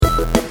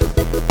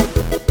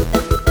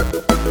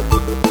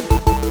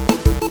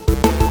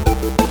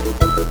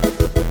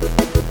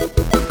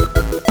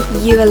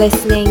You are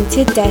listening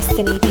to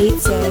Destiny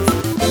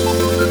Pizzas.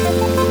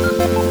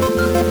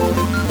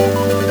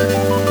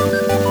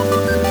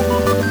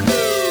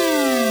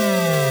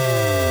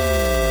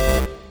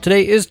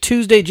 Today is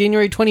Tuesday,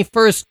 January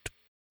 21st,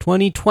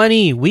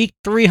 2020, week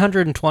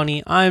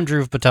 320. I'm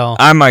Dhruv Patel.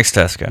 I'm Mike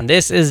Steska. And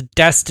this is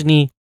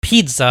Destiny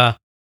Pizza.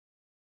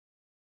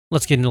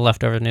 Let's get into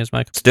leftover news,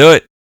 Mike. Let's do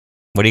it.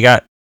 What do you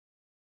got?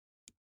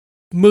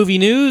 Movie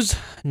news.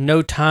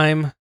 No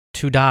Time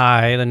to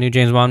Die, the new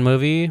James Bond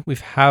movie. We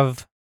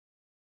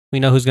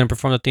know who's going to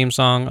perform the theme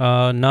song.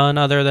 None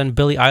other than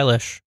Billie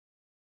Eilish.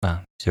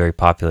 Wow, it's very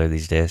popular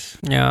these days.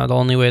 Yeah, the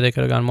only way they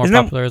could have gone more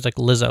popular is like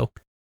Lizzo.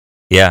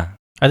 Yeah.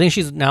 I think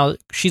she's going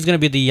to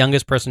be the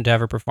youngest person to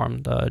ever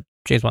perform the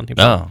James Bond theme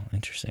song. Oh,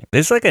 interesting.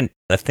 There's like a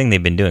thing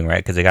they've been doing, right?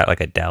 Because they got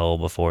like Adele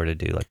before to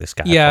do like the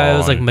Skyfall. Yeah, it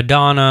was like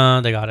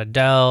Madonna. They got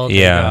Adele. They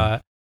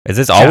got Has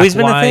this Jack always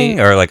been White. a thing?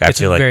 Or like It's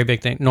a very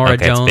big thing. Nora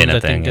Okay, it's Jones, been a I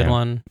thing, think, did yeah.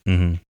 one.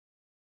 Mm-hmm.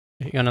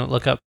 You're going to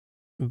look up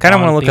Kind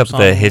of want to look theme up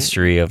the song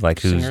history of like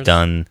who's singers.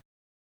 done.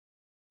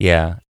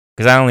 Yeah,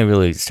 because I only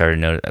really started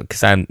noticing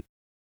because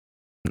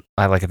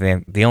I like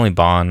the only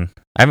Bond.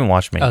 I haven't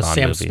watched many Bond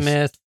Sam movies.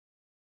 Smith,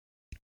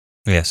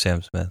 Yeah,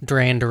 Sam Smith.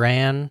 Duran,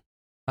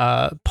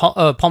 Paul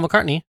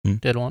McCartney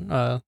did one.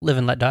 Live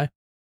and Let Die.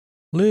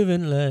 Live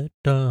and Let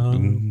Die.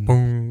 Doom,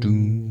 Boom,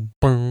 doom.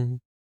 boom.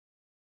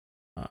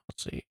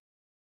 Let's see.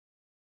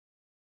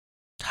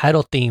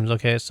 Title themes.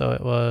 Okay, so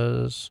it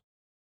was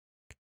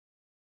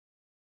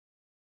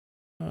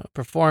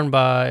performed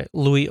by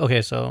Louis.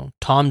 Okay, so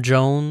Tom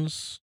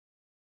Jones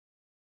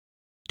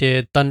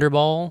did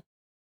Thunderball.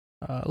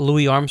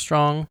 Louis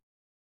Armstrong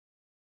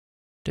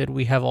did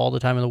We Have All the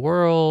Time in the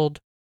World.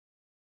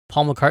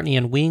 Paul McCartney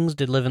and Wings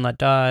did Live and Let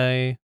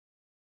Die.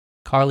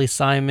 Carly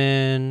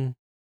Simon,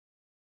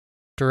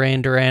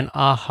 Duran,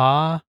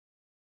 Aha,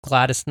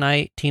 Gladys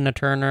Knight, Tina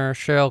Turner,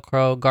 Sheryl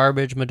Crow,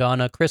 Garbage,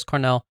 Madonna, Chris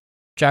Cornell,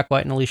 Jack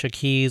White and Alicia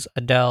Keys,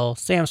 Adele,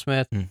 Sam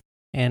Smith,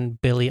 and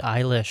Billie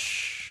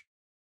Eilish.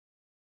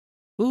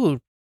 Ooh,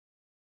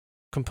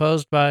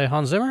 composed by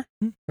Hans Zimmer?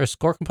 Or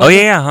score composer? Oh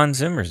yeah, Hans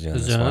Zimmer's doing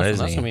this one, That's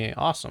isn't he? going to be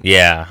awesome.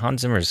 Yeah,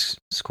 Hans Zimmer's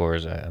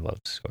scores. I love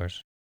the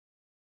scores.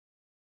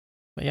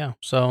 But yeah,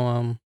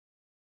 so,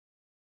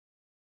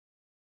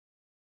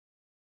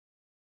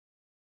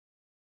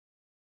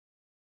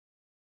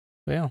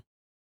 yeah.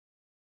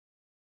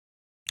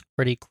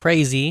 Pretty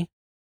crazy.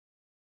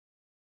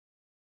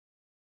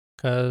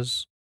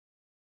 Because,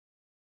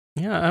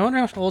 yeah, I wonder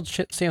how old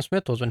Sam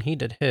Smith was when he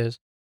did his.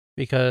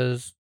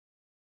 Because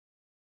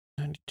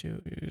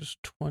 92 is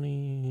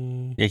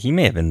 20... Yeah, he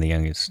may have been the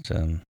youngest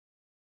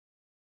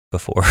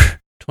before.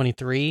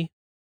 23.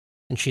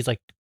 And she's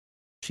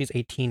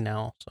 18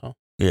 now, so.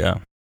 Yeah.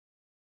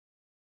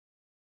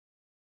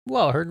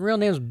 Well, her real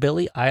name is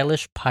Billie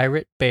Eilish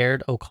Pirate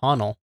Baird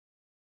O'Connell.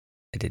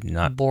 I did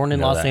not Born in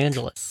know Los that.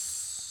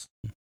 Angeles.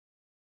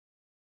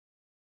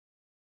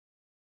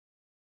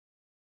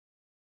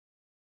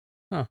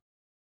 Huh.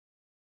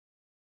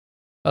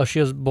 Oh, she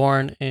was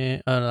born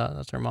in... Oh, no,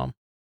 that's her mom.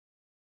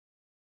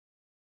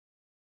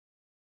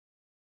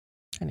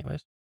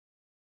 Anyways.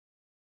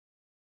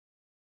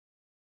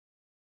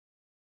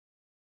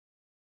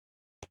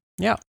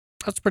 Yeah,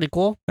 that's pretty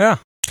cool. Yeah.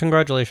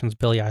 Congratulations,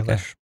 Billie Eilish.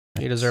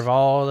 Okay. You deserve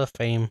all the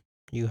fame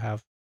you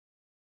have.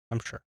 I'm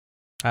sure.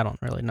 I don't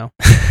really know.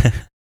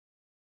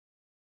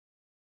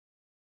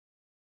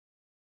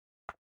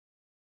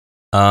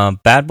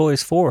 Bad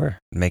Boys 4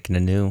 making a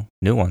new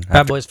one.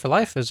 Bad Boys for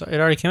Life it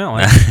already came out.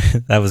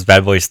 Right? That was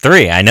Bad Boys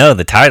 3. I know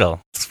the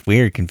title. It's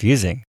weird,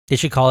 confusing. They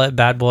should call it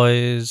Bad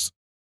Boys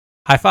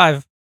High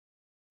Five.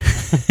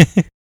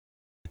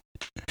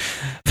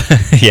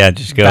 Yeah,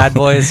 just go. Bad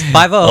Boys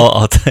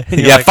 5-0.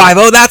 Yeah, like,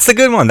 5-0. That's the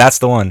good one. That's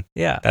the one.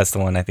 Yeah, That's the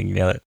one. I think you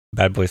nailed it.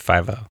 Bad Boys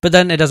 5-0. but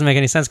then it doesn't make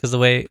any sense because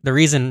the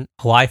reason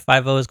Hawaii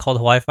 5-0 is called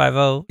Hawaii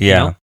 5-0.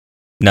 Yeah.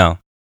 No.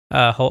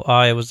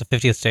 Hawaii was the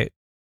 50th state.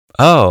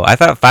 Oh, I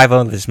thought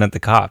 5-0 just meant the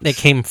cops. It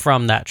came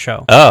from that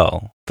show.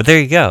 Oh, but there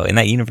you go. In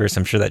that universe,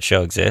 I'm sure that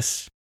show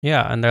exists.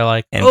 Yeah, and they're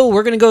like, And-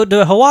 we're gonna go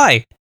to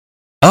Hawaii.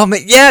 Oh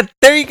man, yeah,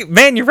 there you go.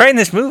 Man, you're right in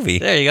this movie.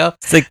 There you go.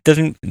 It's like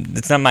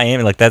it's not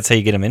Miami. Like that's how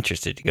you get them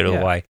interested. You go to Yeah.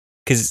 Hawaii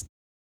because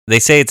they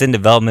say it's in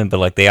development, but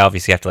like they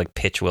obviously have to like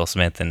pitch Will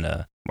Smith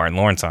and Martin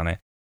Lawrence on it.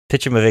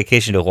 Pitch him a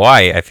vacation to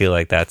Hawaii. I feel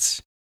like that's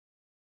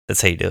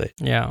how you do it.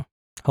 Yeah,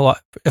 Hawaii.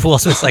 If Will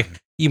Smith's like,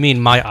 you mean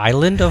my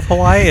island of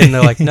Hawaii? And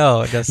they're like,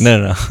 no, just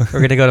No.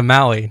 we're gonna go to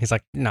Maui. And he's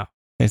like, no,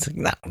 It's like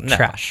no.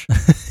 trash.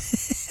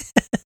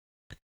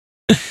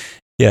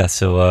 Yeah.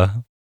 So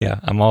yeah,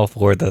 I'm all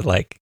for the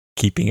like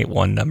keeping it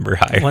one number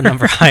higher. One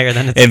number higher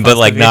than it's and but supposed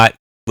like to be. not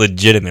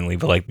legitimately,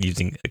 but like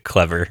using a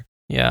clever.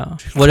 Yeah.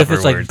 What if Clever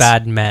it's like words.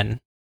 Bad Men?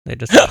 They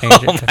just change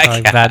it Oh to my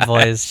like Bad gosh.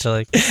 Boys to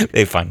like,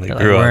 They finally they're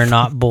like, grew we're up.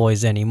 not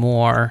boys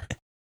anymore.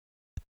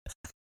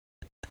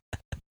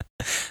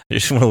 I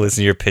just want to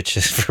listen to your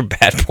pitches for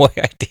bad boy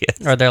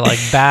ideas. Or they're like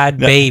bad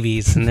No.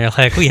 babies, and they're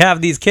like, we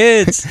have these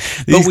kids,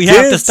 but These we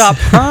have to kids. stop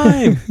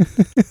crime.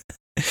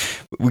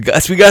 we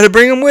got to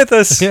bring them with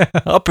us. Yeah.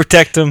 I'll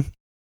protect them.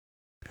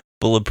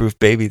 Bulletproof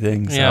baby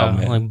things. Yeah, Oh,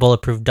 man. like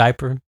bulletproof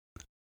diaper.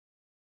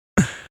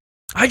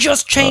 I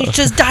just changed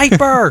his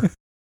diaper.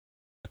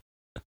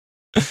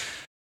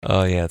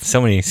 Oh yeah,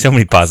 so many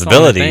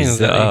possibilities.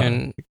 So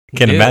many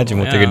Can't imagine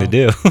what they're gonna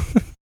do.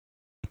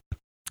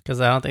 Because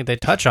I don't think they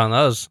touch on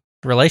those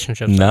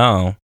relationships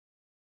No,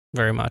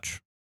 very much.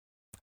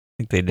 I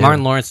think they do.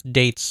 Martin Lawrence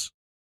dates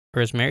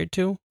or is married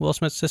to Will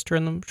Smith's sister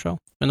in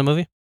the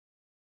movie.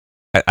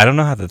 I don't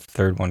know how the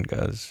third one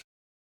goes.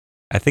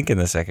 I think in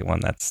the second one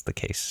that's the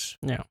case.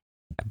 Yeah,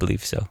 I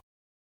believe so.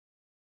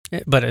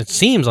 But it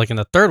seems like in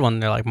the third one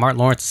they're like Martin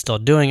Lawrence is still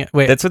doing it.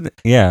 Wait, That's what.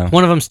 Yeah.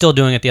 one of them's still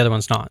doing it, the other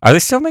one's not. Are they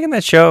still making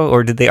that show,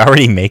 or did they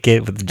already make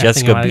it with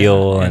Jessica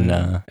Biel and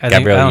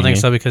Gabrielle I don't think Union?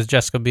 so because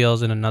Jessica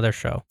Biel's in another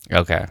show.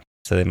 Okay,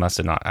 so they must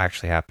have not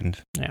actually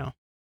happened. Yeah,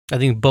 I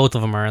think both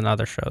of them are in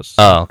other shows.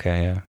 Oh,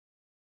 okay, yeah.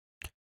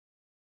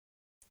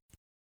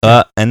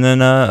 And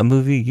then a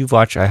movie you've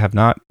watched, I have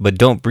not, but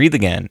Don't Breathe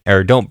Again,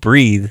 or Don't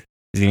Breathe,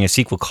 is getting a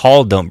sequel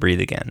called Don't Breathe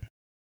Again.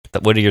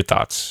 What are your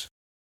thoughts?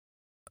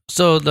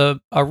 So the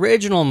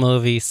original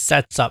movie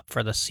sets up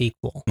for the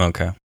sequel,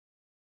 Okay,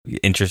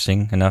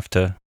 interesting enough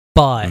to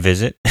but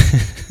visit.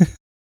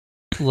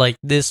 like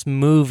this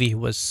movie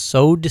was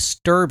so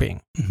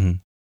disturbing Mhm.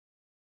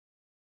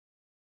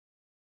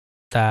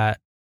 that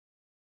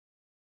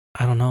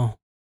I don't know.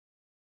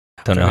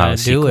 Don't know they're how gonna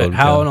the sequel do it. would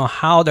I go. don't know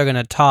how they're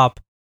gonna top.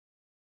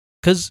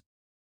 Because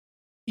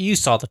you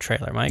saw the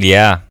trailer, Mike.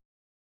 Yeah.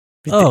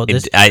 Oh,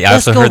 I let's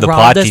also go heard the rob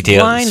plot this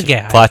details. blind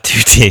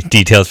guy.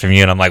 Details from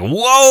you, and I'm like,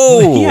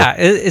 whoa! Yeah,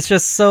 it's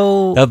just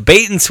so. A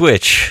bait and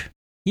switch.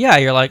 Yeah,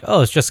 you're like,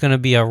 oh, it's just gonna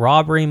be a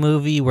robbery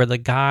movie where the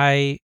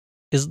guy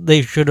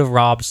they should have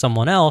robbed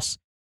someone else,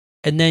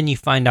 and then you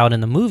find out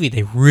in the movie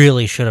they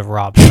really should have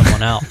robbed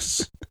someone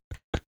else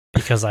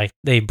because like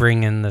they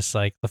bring in this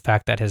like the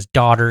fact that his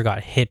daughter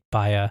got hit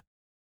by a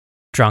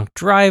drunk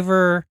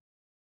driver,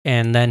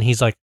 and then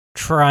he's like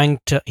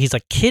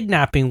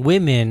kidnapping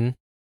women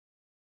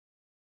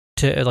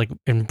to like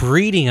and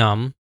breeding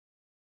them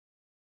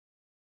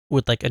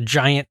with like a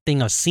giant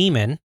thing of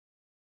semen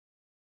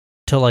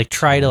to like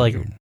try to like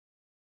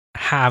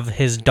have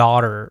his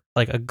daughter,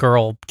 like a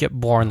girl, get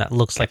born that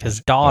looks like his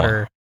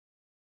daughter. Wow.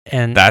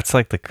 And That's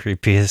like the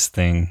creepiest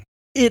thing.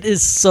 it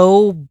is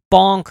so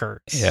bonkers.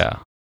 Yeah.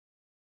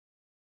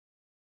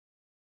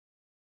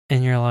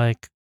 And you're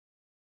like,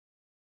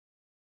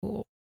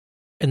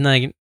 and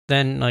like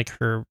then like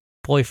her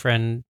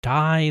boyfriend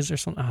dies or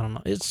something. I don't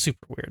know. It's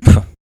super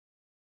weird.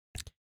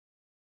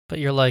 But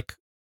you're like,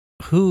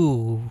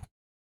 who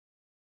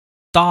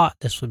thought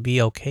this would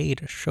be okay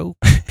to show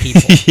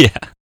people? Yeah.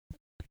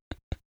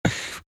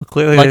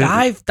 Clearly, Like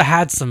I've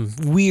had some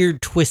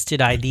weird twisted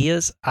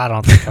ideas. I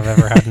don't think I've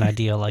ever had an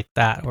idea like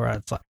that where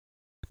it's like,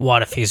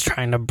 what if he's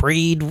trying to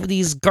breed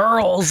these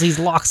girls? He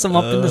locks them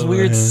up in this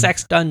weird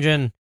sex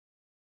dungeon.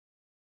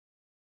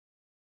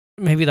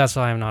 Maybe that's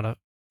why I'm not a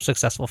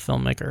successful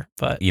filmmaker.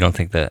 But you don't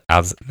think that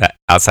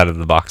outside of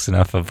the box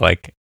enough of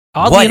like.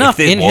 oddly What enough,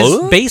 if it in his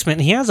was?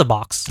 basement, he has a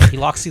box. He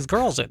locks these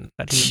girls in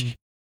that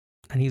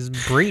he's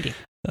breeding.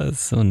 That's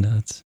so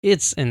nuts.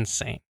 It's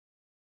insane.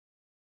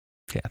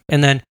 Yeah.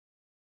 And then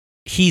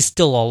he's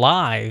still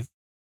alive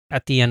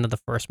at the end of the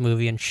first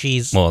movie, and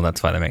Well,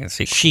 that's why they're making a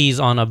sequel. she's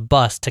on a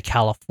bus to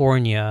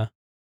California,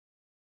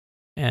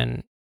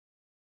 and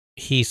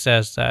he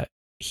says that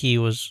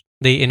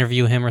they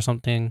interview him or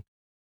something.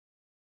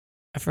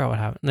 I forgot what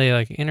happened. They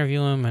like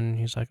interview him, and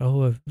he's like,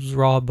 "Oh, it was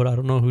Rob, but I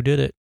don't know who did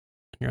it."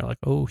 And you're like,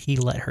 "Oh, he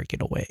let her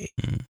get away."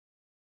 Mm.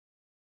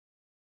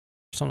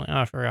 Something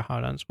I forgot how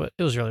it ends, but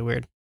it was really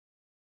weird.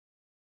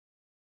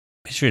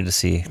 Be sure to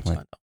see. It's Like,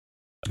 fine,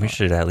 be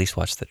sure to at least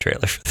watch the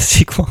trailer for the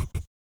sequel.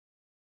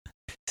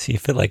 See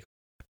if it like.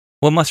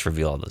 Well, it must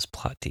reveal all those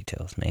plot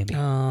details. Maybe though.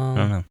 I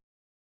don't know.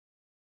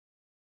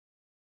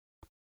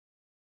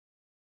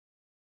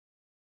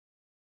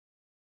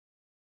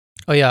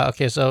 Oh yeah,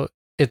 okay. So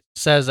it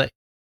says that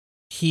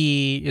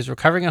he is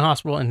recovering in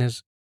hospital, and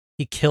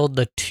he killed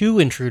the 2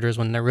 intruders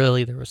when there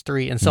was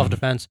 3 in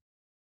self-defense.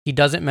 He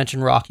doesn't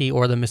mention Rocky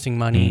or the missing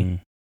money. Mm.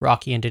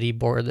 Rocky and Diddy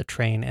board the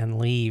train and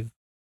leave.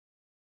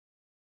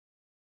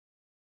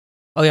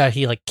 Oh yeah,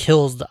 he like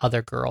kills the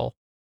other girl.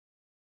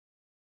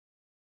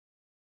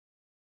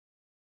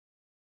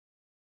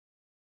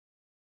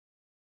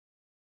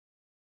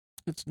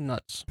 It's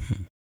nuts.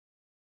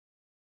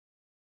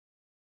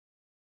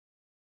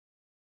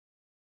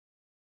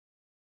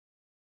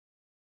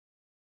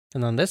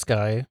 And then this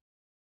guy,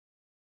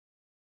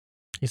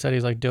 he said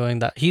he's like doing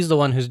that. He's the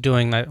one who's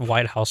doing that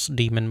White House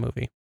demon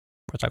movie.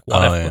 Where it's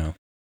like,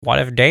 what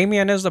if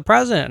Damien is the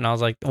president? And I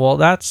was like, well,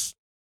 that's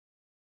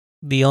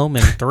The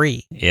Omen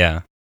 3.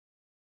 Yeah.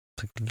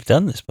 It's like, we've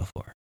done this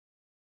before.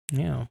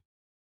 Yeah.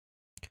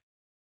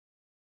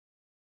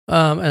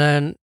 And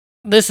then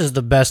this is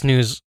the best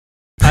news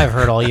I've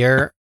heard all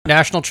year.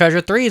 National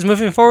Treasure 3 is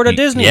moving forward to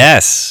Disney.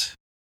 Yes.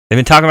 They've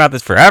been talking about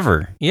this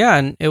forever. Yeah,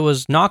 and it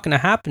was not going to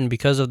happen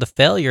because of the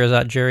failures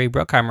that Jerry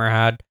Bruckheimer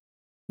had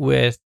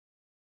with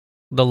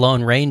the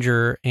Lone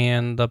Ranger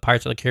and the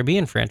Pirates of the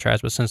Caribbean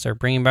franchise. But since they're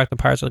bringing back the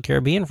Pirates of the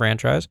Caribbean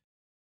franchise,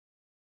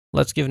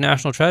 let's give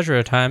National Treasure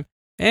a time.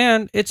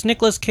 And it's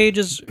Nicolas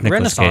Cage's Nicolas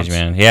renaissance. Cage,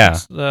 man. Yeah.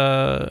 It's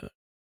the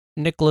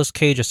Nicolas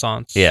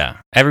Cage-assance.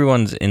 Yeah.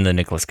 Everyone's in the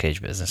Nicolas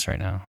Cage business right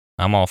now.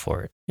 I'm all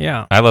for it.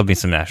 Yeah. I love me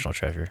some National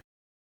Treasure.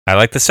 I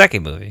like the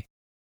second movie.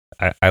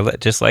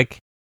 Just like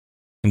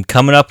him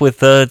coming up with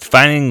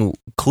finding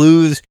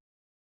clues,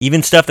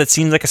 even stuff that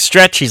seems like a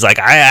stretch. He's like,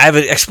 I have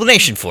an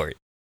explanation for it.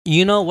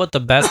 You know what the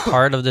best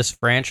part of this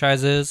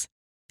franchise is?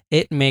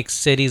 It makes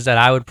cities that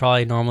I would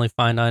probably normally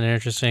find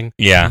uninteresting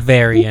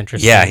very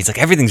interesting. Yeah, he's like,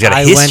 everything's got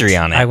a history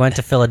on it. I went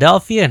to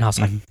Philadelphia and I was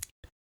like,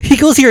 he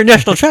goes here in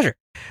National Treasure.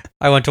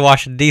 I went to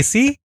Washington,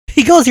 D.C.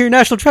 He goes here in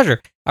National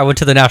Treasure. I went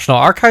to the National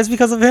Archives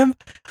because of him.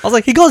 I was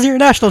like, he goes here in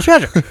National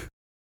Treasure.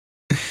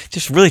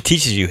 Just really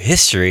teaches you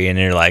history, and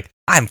you're like,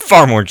 I'm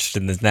far more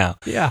interested in this now.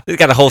 Yeah. They've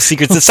got a whole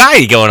secret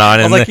society going on.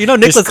 I was like,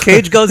 Nicolas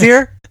Cage goes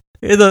here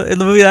in the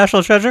movie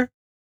National Treasure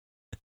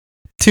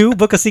 2,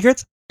 Book of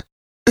Secrets.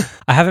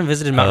 I haven't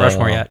visited Mount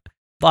Rushmore yet,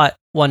 but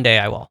one day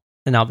I will,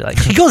 and I'll be like,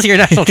 he goes here in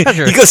National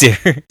Treasure. He goes here.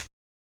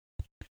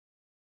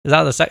 Is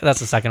that that's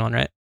the second one,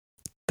 right?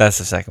 That's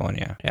the second one,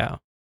 yeah. Yeah.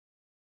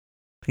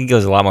 He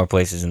goes a lot more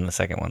places in the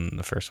second one than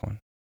the first one,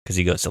 because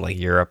he goes to like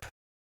Europe.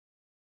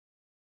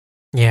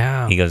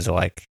 Yeah. He goes to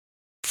like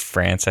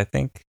France, I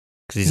think.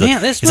 Because he's Man,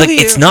 like, this he's like,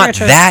 movie it's not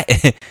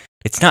franchise- that.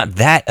 It's not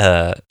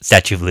that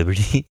Statue of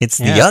Liberty. It's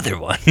the Yeah. other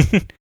one.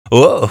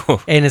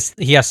 Whoa! And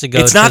he has to go.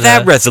 It's to not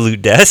that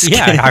Resolute desk.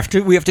 Yeah,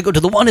 we have to go to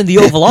the one in the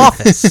Oval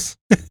Office.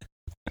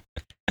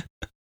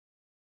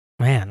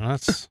 Man,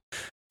 that's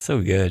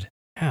so good.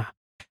 yeah.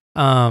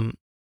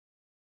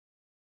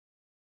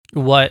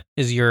 What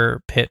is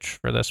your pitch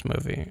for this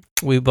movie?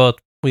 We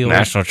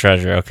National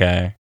Treasure.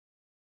 Okay.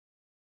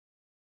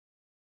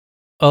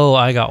 Oh,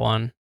 I got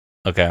one.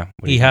 Okay. What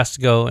do He you has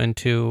to go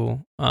into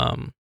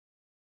because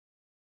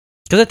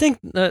I think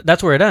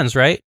that's where it ends,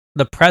 right?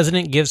 The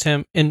president gives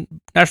him in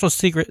National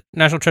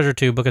Treasure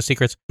 2, Book of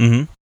Secrets.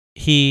 think?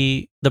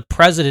 The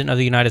president of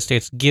the United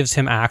States gives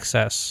him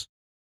access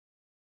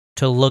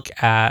to look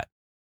at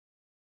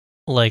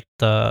like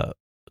the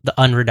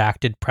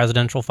unredacted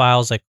presidential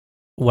files, like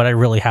what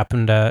really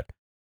happened at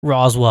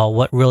Roswell,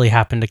 what really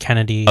happened to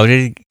Kennedy. Oh,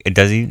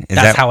 does he?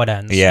 That's how it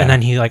ends. Yeah. And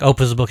then he like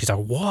opens the book. He's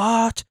like,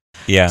 "What?"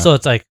 Yeah. So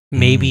it's like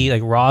maybe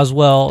like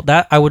Roswell.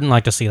 That I wouldn't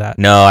like to see that.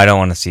 No, I don't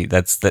want to see.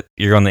 That's that.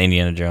 You're on the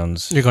Indiana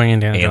Jones. You're going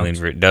Indiana alien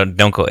Jones. route.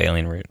 Don't go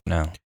alien route.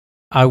 No.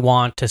 I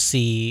want to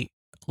see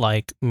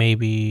like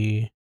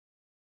maybe.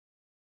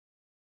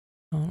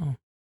 I don't know.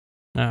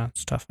 Nah,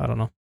 it's tough. I don't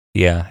know.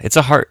 Yeah, it's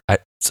a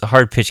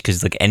hard pitch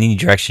because like any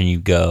direction you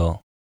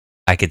go,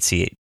 I could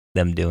see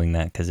them doing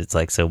that because it's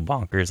like so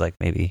bonkers. Like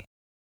maybe,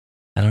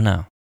 I don't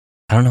know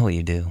what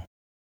you do,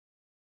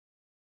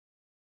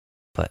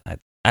 but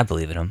I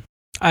believe in them.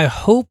 I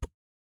hope,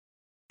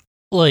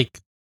 like,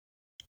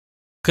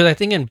 because I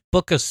think in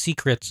Book of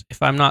Secrets,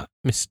 if I'm not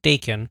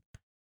mistaken,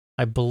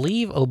 I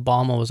believe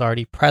Obama was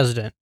already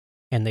president,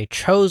 and they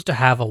chose to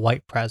have a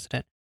white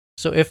president.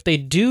 So if they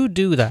do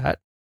that,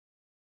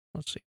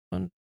 let's see,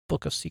 when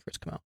Book of Secrets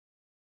come out?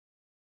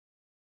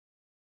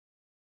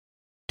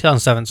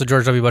 2007, so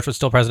George W. Bush was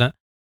still president.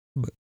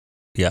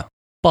 Yeah.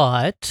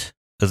 But...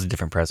 It was a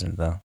different president,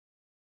 though.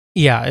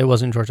 Yeah, it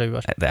wasn't George W.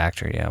 Bush. The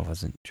actor, yeah, it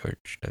wasn't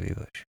George W.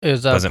 Bush. It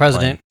was Wasn't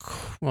President...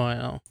 Well, I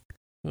know.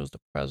 It was the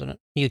president.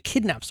 He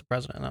kidnaps the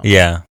president, though.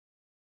 Yeah.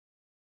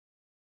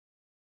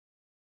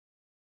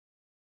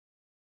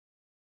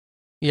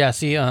 Yeah,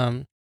 see,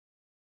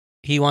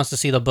 he wants to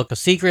see the Book of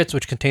Secrets,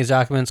 which contains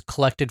documents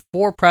collected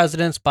for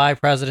presidents, by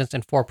presidents,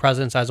 and for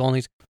presidents as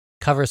only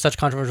covers such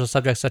controversial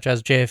subjects such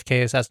as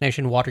JFK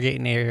assassination, Watergate,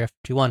 and Area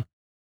 51.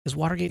 Is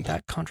Watergate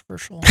that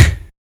controversial?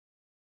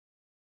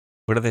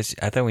 What are they?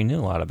 I thought we knew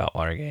a lot about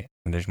Watergate.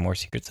 And there's more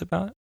secrets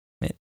about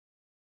it.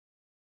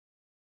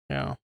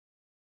 Yeah.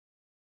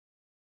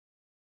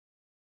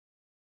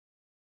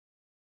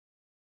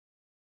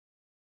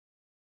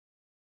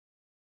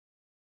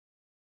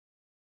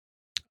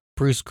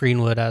 Bruce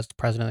Greenwood as the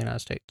president of the United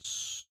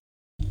States.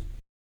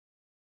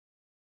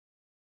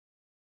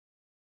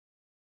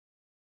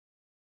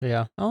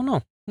 Yeah, I don't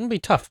know. It'll be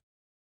tough.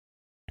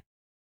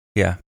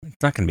 Yeah, it's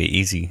not going to be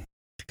easy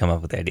to come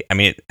up with the idea. I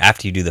mean,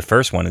 after you do the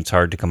first one, it's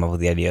hard to come up with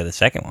the idea of the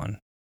second one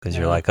because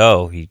you're like,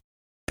 oh, he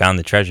found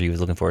the treasure he was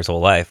looking for his whole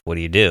life. What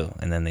do you do?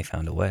 And then they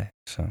found a way.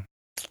 So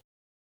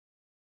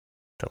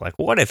they're like,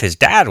 what if his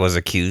dad was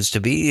accused to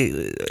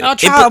be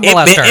child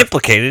molester.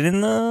 implicated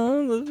in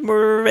the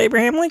murder of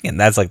Abraham Lincoln?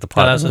 That's like the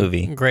plot of the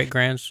movie. It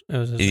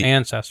was his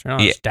ancestor,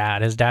 not his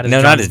dad. His dad is no,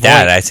 John not his Voight.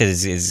 dad. I said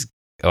his.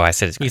 Oh, I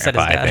said his grandpa. You said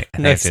his dad. I think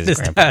No, I it's said his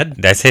grandpa. dad.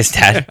 That's his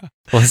dad.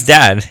 Well, his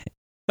dad,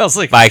 I was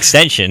like, by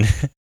extension,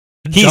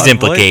 he's John Voight?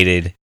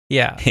 implicated.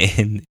 Yeah,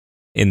 in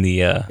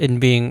the in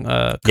being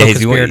he's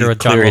co-conspirator with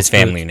John clear his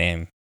Wilkes family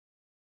name.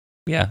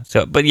 Yeah.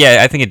 So, but yeah,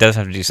 I think it does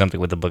have to do something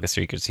with the Book of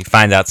Secrets. He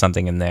finds out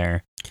something in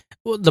there.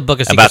 Well, the Book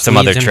of Secrets About some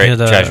other leads into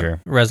the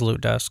treasure.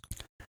 Resolute desk.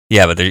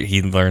 Yeah, but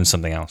he learns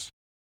something else.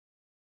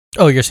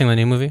 Oh, you're saying the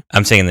new movie?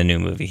 I'm saying the new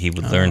movie. He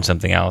would Oh. learn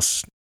something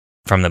else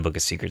from the Book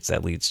of Secrets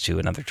that leads to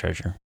another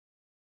treasure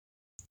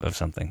of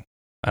something.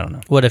 I don't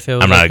know. What if it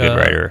was I'm not like a good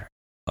writer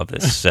of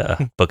this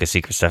Book of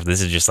Secret stuff.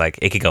 This is just like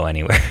it could go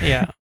anywhere.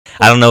 Yeah.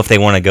 I don't know if they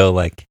want to go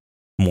like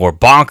more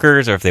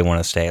bonkers or if they want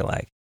to stay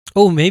like.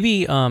 Oh,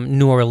 maybe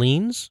New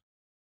Orleans,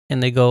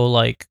 and they go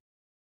like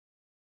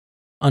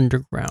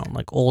underground,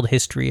 like old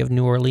history of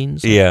New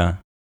Orleans. Like Yeah.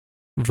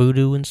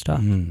 voodoo and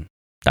stuff. Mm.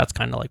 That's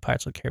kind of like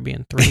Pirates of the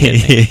Caribbean 3. I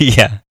think.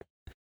 Yeah.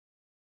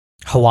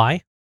 Hawaii.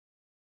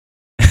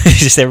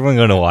 Just everyone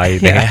going to Hawaii.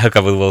 They Yeah. hook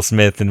up with Will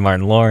Smith and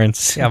Martin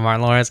Lawrence. Yeah,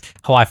 Martin Lawrence.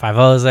 Hawaii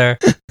Five-O's there.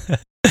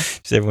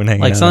 Just everyone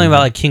hanging Like out something on about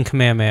that. like King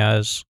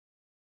Kamehameha's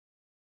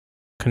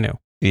canoe.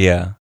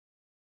 Yeah.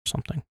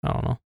 Something. I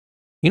don't know.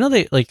 You know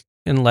they like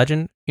in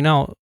legend. You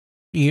know,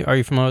 are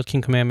you familiar with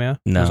King Kamehameha?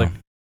 No.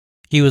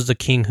 He was the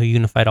king who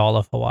unified all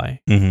of Hawaii.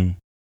 Mm-hmm.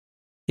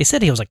 They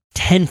said he was like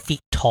 10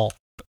 feet tall.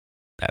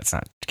 That's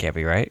not can't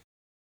be right.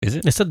 Is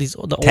it? They said the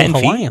old 10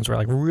 feet? Hawaiians were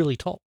like really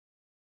tall.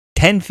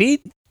 10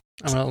 feet?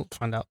 I'm gonna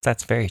find out.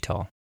 That's very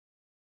tall.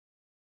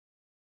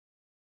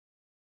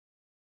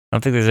 I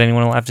don't think there's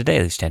anyone alive today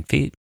at least 10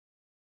 feet.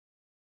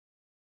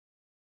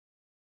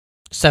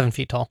 7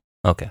 feet tall.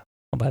 Okay.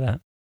 I'll buy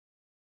that.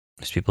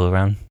 There's people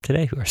around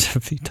today who are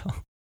 7 feet tall.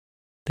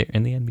 They're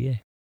in the NBA.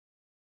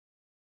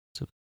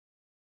 So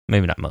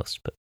maybe not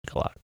most, but like a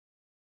lot.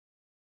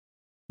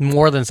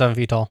 More than 7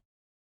 feet tall.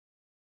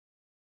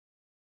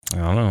 I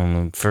don't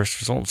know. The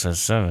first result says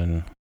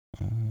 7.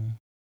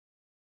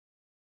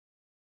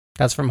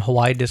 That's from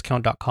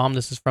HawaiiDiscount.com.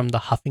 This is from the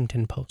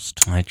Huffington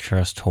Post. I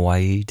trust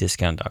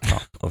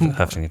HawaiiDiscount.com over the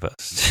Huffington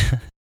Post.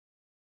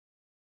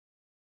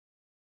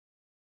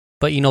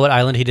 But you know what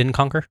island he didn't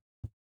conquer?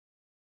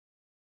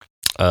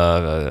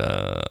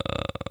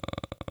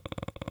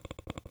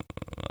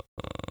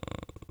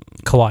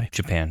 Kauai.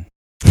 Japan.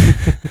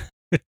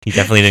 He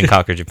definitely didn't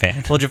conquer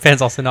Japan. Well,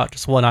 Japan's also not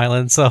just one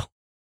island, so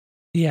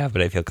Yeah,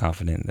 but I feel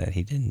confident that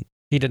he didn't.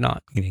 he did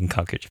not. He didn't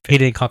conquer Japan. He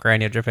didn't conquer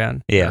any of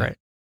Japan. Yeah. You're right.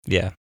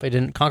 Yeah. But he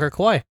didn't conquer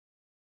Kauai.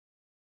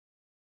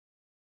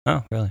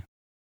 Oh, really?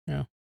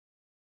 Yeah.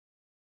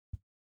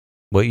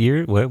 What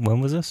year? When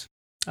was this?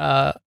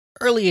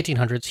 Early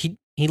 1800s.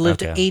 He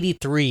lived Okay.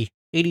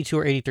 82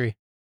 or 83.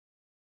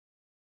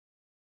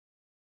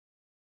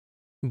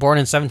 Born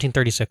in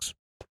 1736.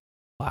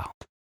 Wow.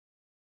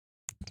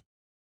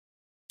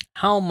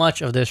 How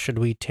much of this should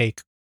we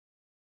take?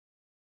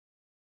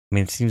 I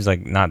mean, it seems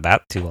like not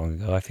that too long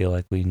ago. I feel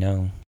like we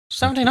know.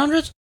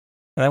 1700s?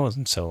 That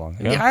wasn't so long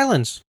ago. The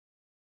islands.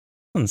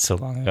 Wasn't so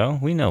long ago.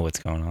 We know what's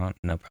going on.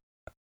 No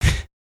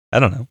problem. I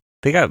don't know.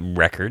 They got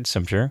records,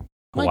 I'm sure.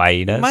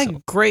 Hawaii does. My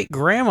great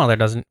grandmother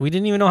doesn't. We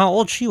didn't even know how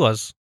old she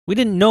was. We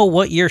didn't know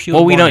what year she was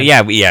Well, born we don't.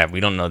 in. Yeah,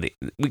 we don't know the.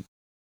 Yeah,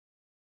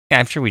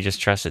 I'm sure we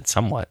just trust it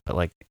somewhat, but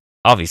like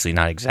obviously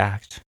not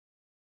exact.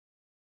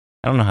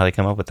 I don't know how they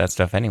come up with that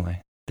stuff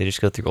anyway. They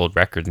just go through old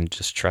records and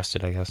just trust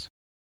it, I guess.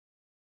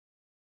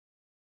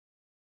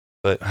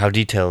 But how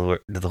detailed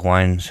do the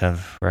Hawaiians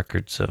have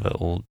records of an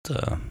old?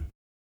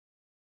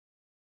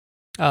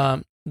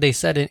 They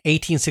said in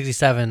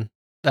 1867,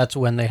 that's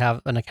when they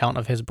have an account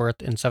of his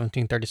birth in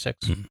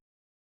 1736. Hmm.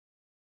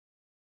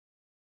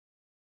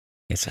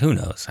 Yes, who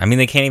knows? I mean,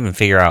 they can't even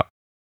figure out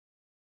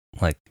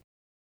like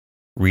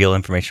real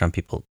information on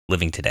people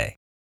living today.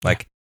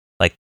 Like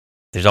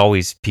there's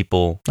always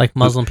people Like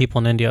Muslim people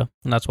in India,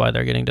 and that's why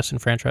they're getting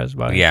disenfranchised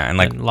by and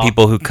like law.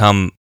 people who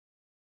come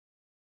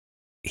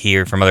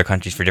here from other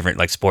countries for different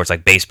like sports,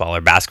 like baseball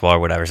or basketball or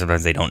whatever.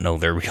 Sometimes they don't know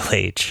their real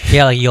age.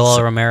 Yeah, like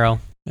Yoel Romero.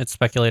 It's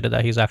speculated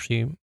that he's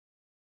actually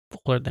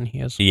older than he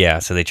is. Yeah,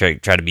 so they try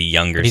to be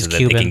younger But he's so that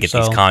Cuban, they can get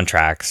so- these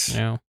contracts,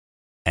 Yeah.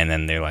 and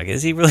then they're like,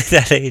 "Is he really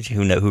that age?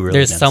 Who really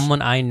There's knows?"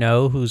 someone I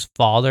know whose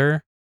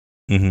father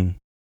Mm-hmm.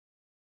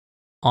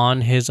 on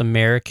his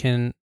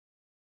American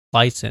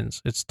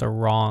license, it's the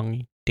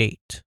wrong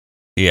date.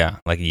 Yeah,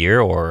 like year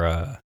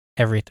or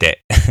Everything.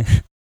 day.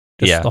 Just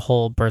Yeah, the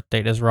whole birth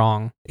date is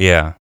wrong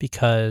yeah.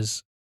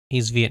 because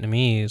he's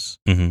Vietnamese,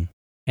 Mm-hmm.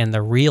 and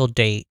the real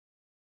date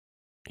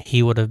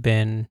he would have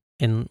been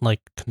in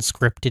like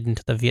conscripted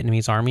into the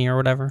Vietnamese army or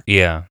whatever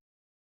Yeah,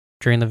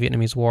 during the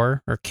Vietnamese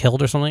War or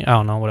killed or something. I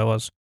don't know what it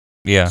was.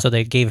 yeah. So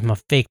they gave him a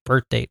fake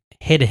birth date,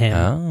 hid him,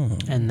 Oh,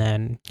 and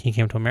then he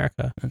came to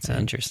America. that's And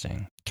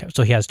interesting.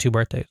 So he has two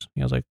birthdays.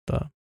 He has like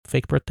the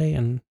fake birthday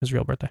and his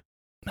real birthday.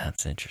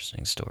 That's an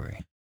interesting story.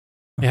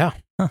 Yeah.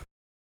 Huh.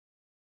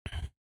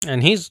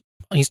 And he's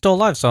still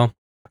alive, so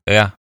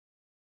Yeah.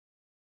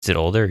 Is it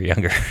older or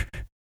younger?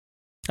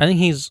 I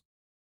think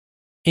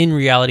in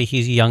reality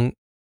he's young.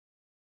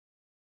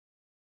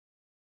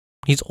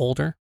 He's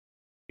older.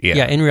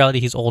 Yeah, in reality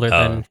he's older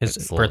than his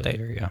it's a little birthday.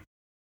 later, yeah.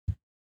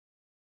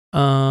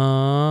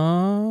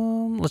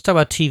 Let's talk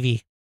about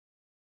TV.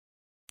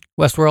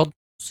 Westworld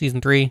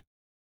season 3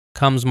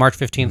 comes March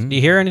 15th. Do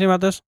you hear anything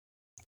about this?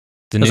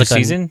 The There's new like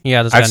season?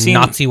 Yeah, there's I've like a seen-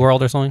 Nazi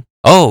world or something.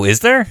 Oh, is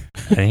there?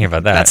 I didn't hear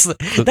about that.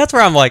 That's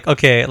where I'm like,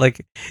 okay,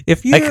 like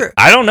if you're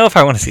I don't know if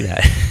I want to see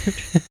that.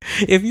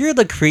 if you're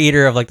the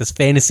creator of like this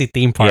fantasy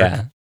theme park,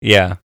 Yeah.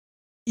 Yeah.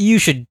 you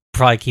should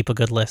probably keep a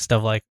good list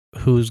of like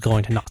who's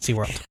going to Nazi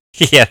world.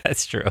 Yeah,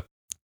 that's true.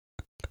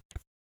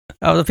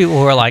 The people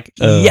who are like,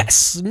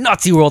 yes,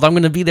 Nazi world, I'm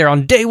going to be there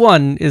on day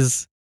one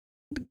is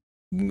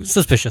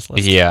suspicious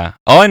list. Yeah.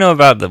 All I know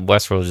about the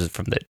Westworld is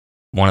from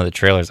one of the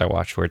trailers I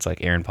watched where it's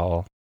like Aaron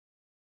Paul.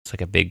 It's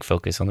like a big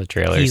focus on the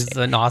trailers. He's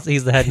the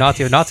head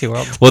Nazi of Nazi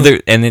World. Well,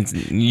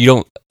 you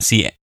don't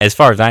see, as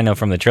far as I know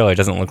from the trailer, it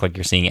doesn't look like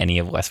you're seeing any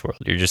of Westworld.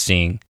 You're just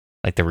seeing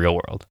like the real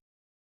world.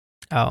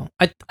 Oh,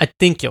 I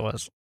think it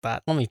was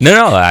that. Let me.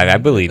 No, I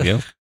believe you.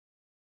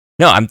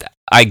 No,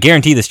 I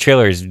guarantee this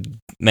trailer is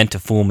meant to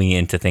fool me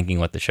into thinking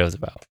what the show's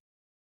about.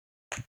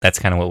 That's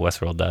kind of what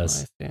Westworld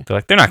does. They're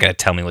like, they're not going to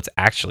tell me what's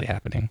actually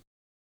happening.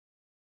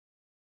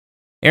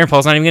 Aaron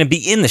Paul's not even going to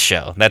be in the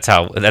show. That's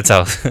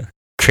how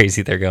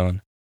crazy they're going.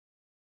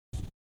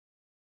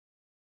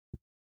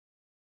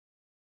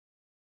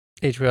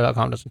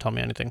 HBO.com doesn't tell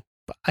me anything.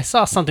 But I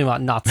saw something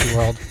about Nazi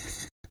World,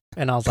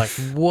 and I was like,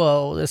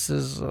 whoa, this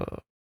is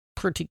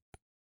pretty...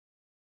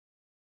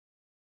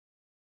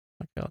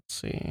 Okay, let's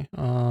see.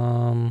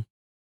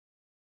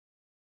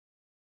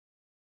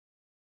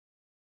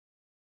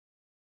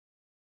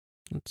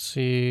 Let's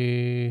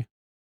see.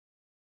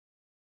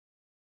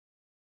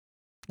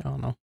 I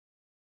don't know.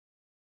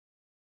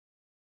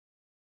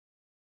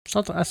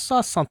 I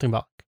saw something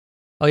about...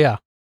 Oh, yeah.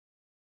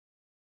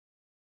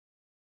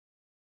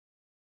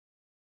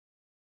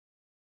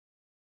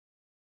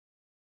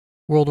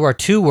 World War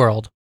II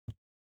world,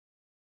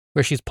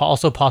 where she's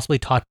also possibly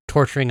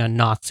torturing a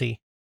Nazi.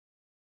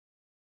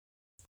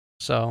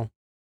 So,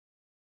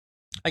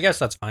 I guess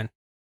that's fine.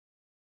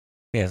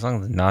 Yeah, as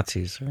long as the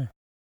Nazis are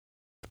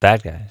the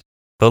bad guys.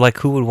 But like,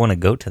 who would want to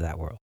go to that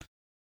world?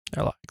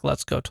 They're like,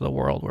 let's go to the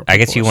world where I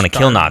guess you want to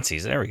kill starving.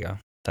 Nazis. There we go.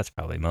 That's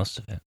probably most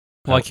of it.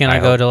 Why can't I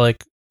go to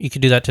like? You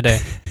could do that today.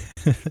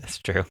 That's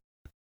true.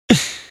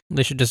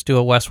 They should just do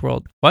a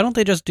Westworld. Why don't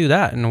they just do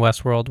that in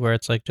Westworld, where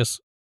it's like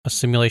just a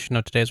simulation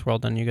of today's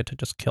world, and you get to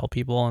just kill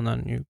people, and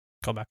then you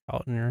go back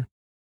out, and you're...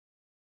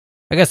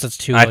 I guess it's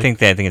too... I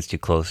think it's too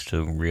close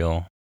to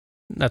real.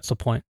 That's the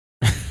point.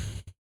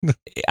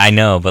 I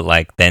know, but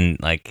like then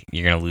like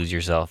you're gonna lose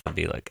yourself and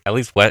be like, at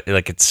least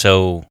like it's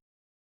so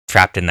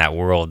trapped in that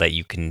world that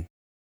you can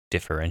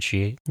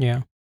differentiate.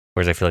 Yeah.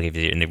 Whereas I feel like if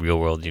you're in the real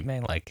world, you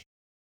may like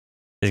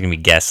there's gonna be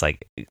guests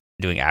like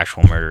doing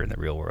actual murder in the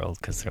real world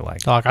because they're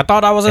like, I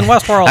thought I was in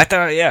Westworld. I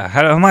thought, yeah.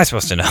 How am I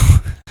supposed to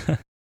know?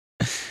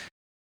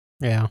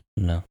 Yeah.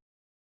 No.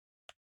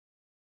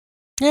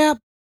 Yeah.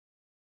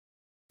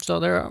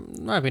 So there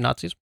might be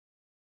Nazis.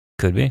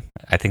 Could be.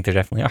 I think there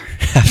definitely are.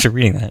 After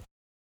reading that.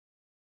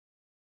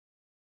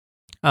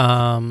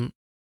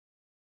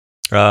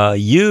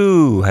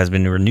 You has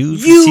been renewed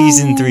for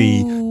season 3.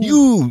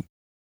 You.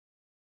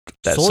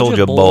 That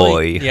Soldier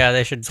Boy. Yeah,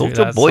 they should. Soldier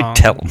do that Boy, song.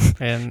 tell him.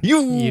 And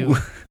You.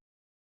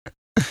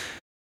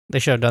 They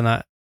should have done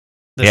that.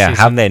 this Yeah,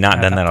 season have they not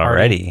at done that party.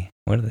 already?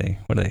 What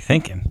are they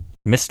thinking?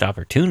 Missed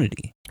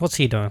opportunity. What's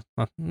he doing?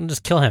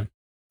 Just kill him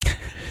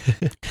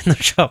in the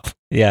show.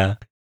 Yeah.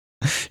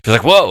 You're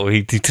like, whoa,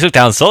 he took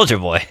down Soldier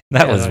Boy.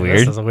 That was weird.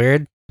 This is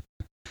weird.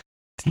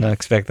 Did not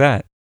expect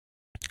that.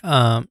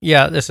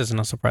 Yeah, this isn't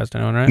a surprise to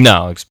anyone, right?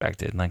 No,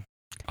 expected. Like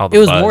all the It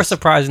was buzz. more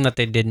surprising that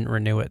they didn't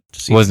renew it. For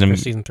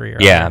season 3.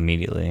 Yeah,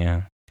 immediately.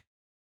 Yeah.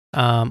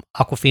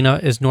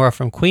 Aquafina is Nora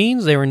from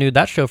Queens. They renewed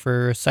that show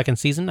for second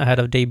season ahead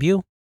of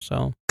debut.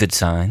 So Good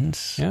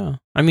signs. yeah,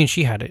 I mean,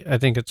 she had it. I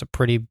think it's a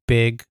pretty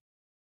big.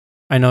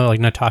 I know, like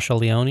Natasha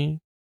Leone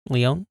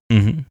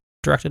Mm-hmm.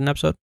 directed an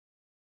episode,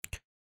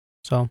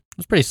 so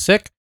it's pretty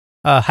sick.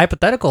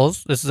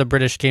 Hypotheticals. This is a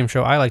British game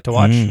show I like to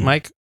watch.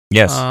 Mike,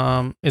 Yes.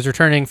 is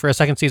returning for a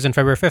second season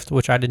February 5th,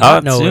 which I did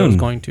not know it was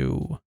going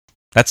to.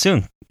 That's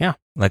soon. Yeah.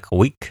 Like a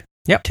week.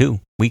 Yep. 2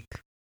 weeks.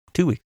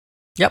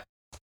 Yep.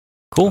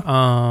 Cool.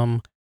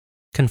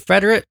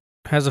 Confederate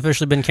has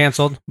officially been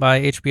canceled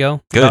by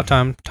HBO. Good.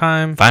 About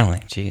time. Finally.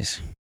 Jeez.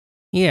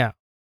 Yeah.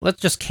 Let's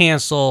just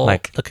cancel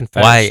Like, the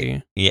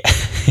Confederacy. Yeah.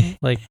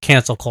 Like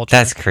cancel culture.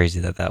 That's crazy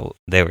that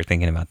they were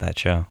thinking about that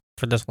show.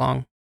 for this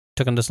long.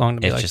 Took them this long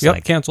to be It's like, just yep,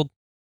 like- canceled.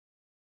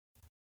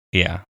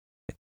 Yeah.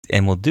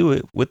 And we'll do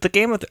it with the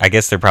Game of I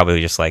guess they're probably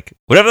just like,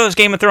 whatever those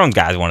Game of Thrones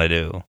guys want to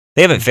do.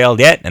 They haven't failed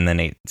yet, and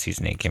then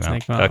season 8 came out.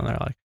 Snake Mountain, and they're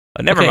like,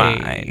 Oh, never okay.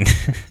 mind.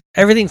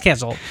 everything's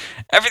canceled.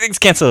 Everything's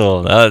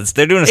canceled.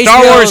 They're doing a HBO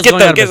Star Wars. is Get going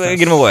them, out of get business.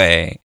 them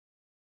away.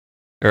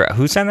 Or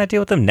who signed that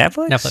deal with them?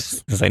 Netflix.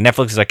 Netflix. It's like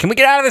Netflix is like, can we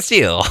get out of this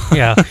deal?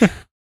 Yeah.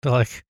 They're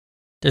like,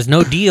 there's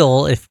no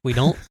deal if we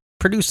don't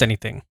produce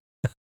anything.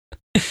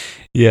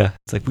 Yeah.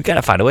 It's like we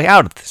gotta find a way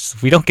out of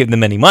this. We don't give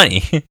them any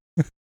money.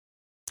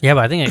 Yeah,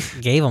 but I think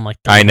it gave them like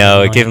I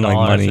know, $30 it gave them, like,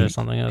 million money. or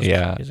something. It was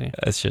Yeah. crazy.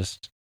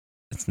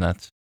 It's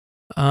nuts.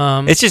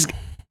 Um, It's just,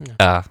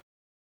 yeah.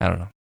 I don't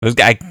know.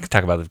 I could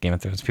talk about the Game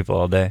of Thrones people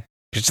all day.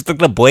 It's just like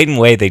the blatant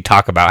way they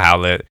talk about how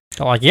they're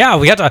like, yeah,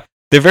 we got to.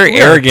 they're very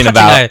we are arrogant touching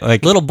about a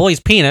like little boy's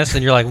penis,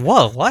 and you're like,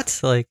 whoa, what?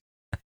 Like,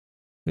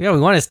 yeah, we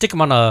wanted to stick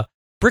him on a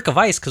brick of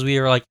ice because we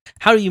were like,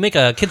 how do you make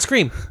a kid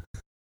scream?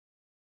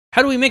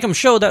 How do we make him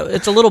show that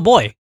it's a little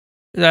boy?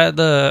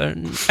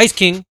 The Ice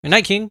King, or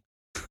Night King,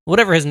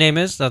 whatever his name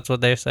is, that's what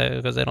they say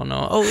because they don't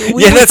know. Oh,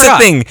 we that's forgot.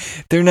 the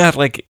thing. They're not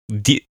like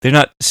they're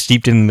not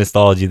steeped in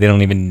mythology. They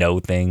don't even know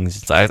things.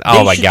 It's like, oh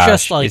They my should gosh,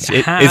 just, like,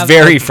 it's have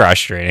very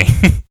frustrating.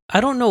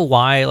 I don't know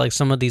why like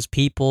some of these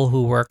people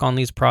who work on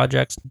these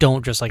projects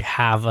don't just like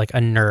have like a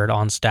nerd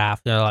on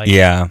staff. They're like,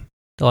 Yeah.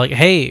 they're like,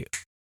 hey,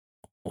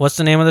 what's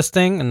the name of this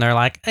thing? And they're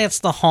like, it's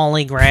the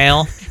Holy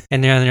Grail.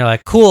 And then you're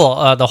like,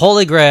 cool, the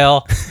Holy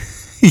Grail.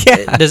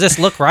 Yeah. Does this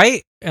look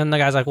right? And the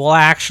guy's like, well,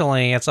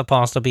 actually, it's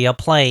supposed to be a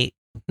plate,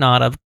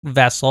 not a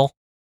vessel.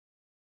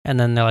 And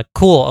then they're like,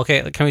 cool,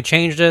 okay, can we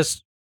change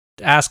this?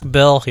 Ask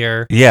Bill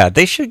here. Yeah,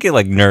 they should get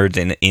like nerds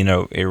in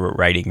a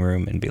writing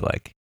room and be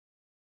like,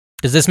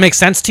 Does this make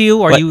sense to you?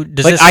 Or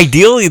does like this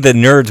ideally the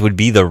nerds would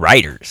be the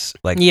writers.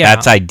 Like Yeah.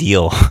 that's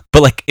ideal.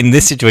 But like in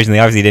this situation, they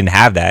obviously didn't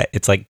have that.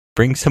 It's like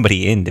bring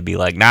somebody in to be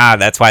like, nah,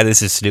 that's why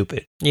this is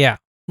stupid. Yeah.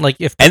 Like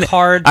if And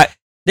Picard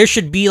there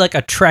should be like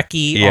a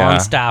Trekkie Yeah. on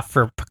staff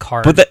for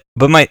Picard.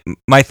 But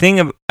my thing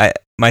of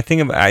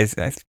I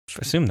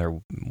assume there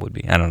would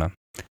be. I don't know.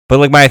 But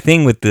like my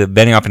thing with the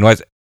Benioff and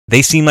Weiss,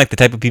 they seem like the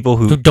type of people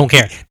who don't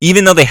care.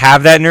 even though they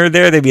have that nerd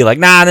there, they'd be like,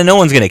 nah, then no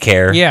one's gonna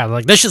care. Yeah,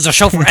 like this is a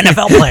show for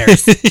NFL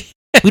players.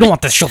 We don't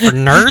want this show for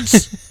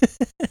nerds.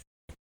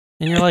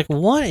 And you're like,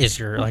 what is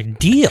your like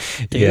deal,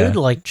 dude? Yeah.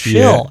 Like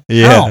chill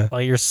Yeah. out.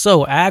 Like you're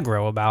so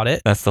aggro about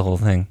it. That's the whole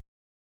thing.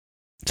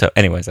 So,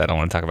 anyways, I don't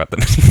want to talk about them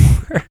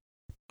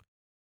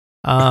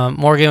anymore.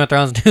 More Game of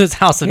Thrones news.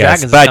 House of Yes,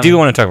 Dragons. but is I do coming.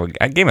 want to talk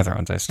about Game of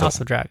Thrones. House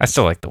of Dragons. I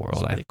still like the It's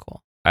world. pretty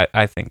cool.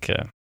 I think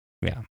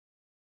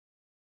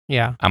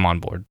Yeah, I'm on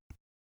board.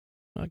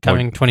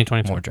 coming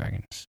 2022. More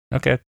dragons.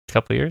 Okay, a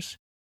couple of years.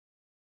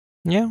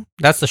 Yeah,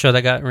 that's the show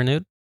that got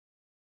renewed.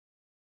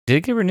 Did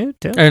it get renewed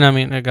too? And I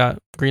mean, it got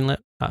greenlit.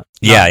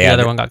 Yeah, The yeah,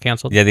 other the- one got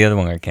canceled. Yeah, the other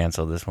one got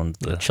canceled. This one's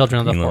the Children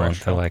of the greenlit one.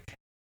 Forest.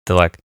 They're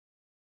like,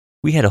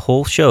 we had a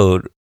whole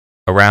show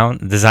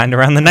designed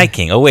around the Night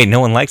King. Oh wait, no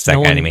one likes that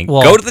No guy one- anymore.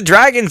 well- Go to the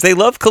dragons. They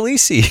love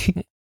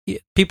Khaleesi.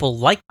 People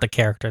liked the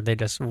character. They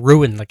just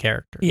ruined the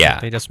character. Yeah.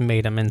 They just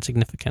made him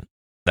insignificant.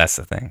 That's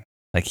the thing.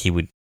 Like he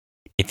would,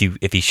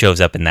 if he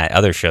shows up in that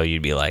other show,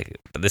 you'd be like,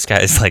 but this guy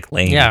is like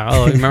lame. Yeah.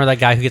 Oh, remember that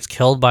guy who gets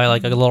killed by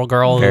like a little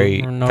girl very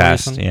who for no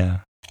fast. reason? Yeah.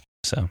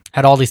 So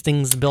Had all these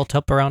things built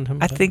up around him.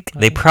 I but- think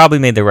they probably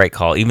made the right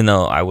call. Even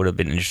though I would have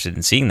been interested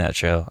in seeing that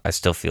show, I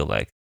still feel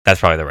like that's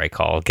probably the right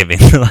call, given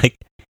like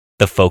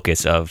the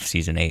focus of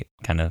season 8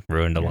 kind of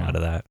ruined a lot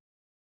of that.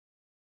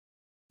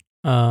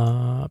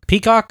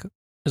 Peacock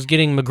is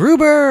getting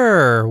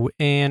MacGruber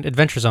and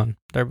Adventure Zone.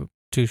 They're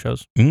two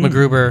shows.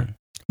 MacGruber,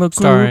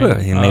 starring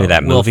Maybe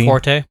that Will movie.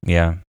 Forte.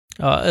 Yeah.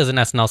 Is an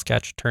SNL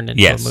sketch turned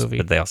into Yes, a movie.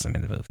 but they also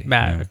made the movie.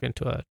 Back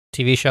into a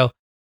TV show.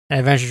 And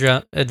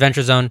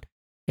Adventure Zone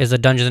is a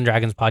Dungeons and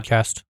Dragons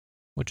podcast,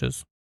 which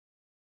is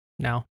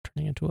now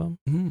turning into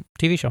a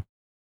TV show.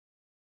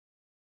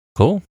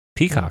 Cool.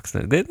 Peacocks.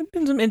 There've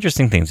been some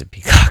interesting things at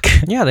Peacock.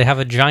 Yeah, they have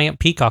a giant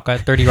peacock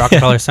at 30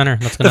 Rockefeller Center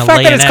that's The going to fact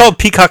lay that an it's egg. called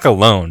Peacock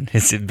alone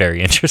is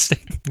very interesting.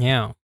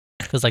 Yeah,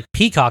 because like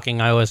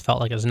peacocking, I always felt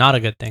like is not a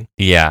good thing.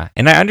 Yeah,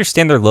 and I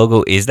understand their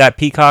logo is that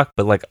peacock,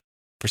 but like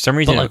for some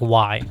reason, But like,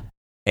 why?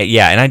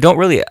 yeah, and I don't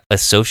really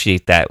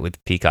associate that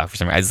with peacock for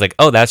some reason. I was like,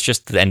 oh, that's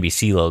just the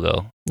NBC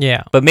logo,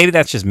 Yeah, but maybe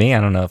that's just me.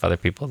 I don't know if other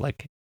people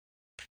like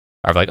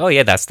are like, oh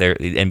yeah, that's their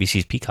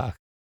NBC's peacock.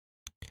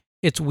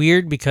 it's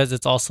weird because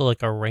it's also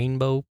like a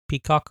rainbow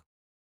peacock,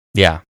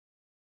 Yeah,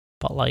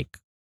 but like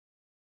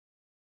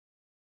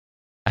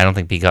I don't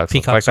think peacocks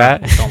look like peacocks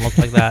that. don't look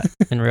like that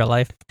in real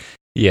life.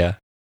 Yeah,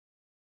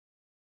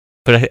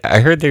 but I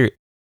heard they're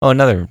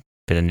another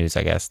bit of news.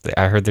 I guess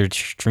I heard they're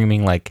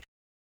streaming like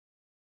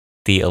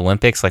the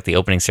Olympics, like the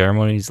opening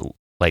ceremonies,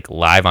 like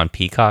live on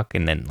Peacock,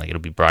 and then like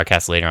it'll be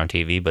broadcast later on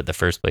TV. But the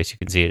first place you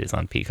can see it is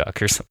on Peacock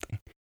or something.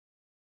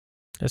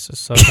 This is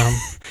so dumb.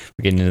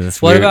 We're getting into this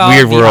What weird, about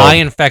weird the world. eye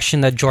infection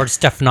that George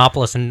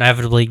Stephanopoulos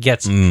inevitably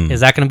gets?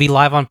 Is that going to be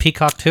live on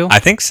Peacock too? I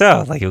think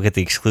so. Like you'll get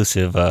the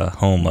exclusive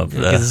home of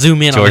You can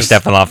zoom in George on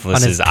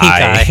Stephanopoulos' his pink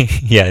eye.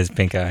 Yeah, his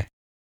pink eye.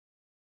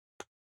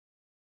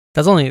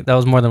 that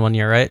was more than 1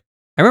 year, right?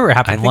 I remember it I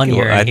happened think one it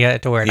year wa- and he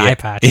had to wear an yeah, eye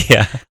patch.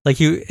 Yeah, Like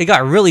it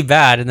got really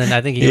bad, and then I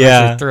think he Yeah.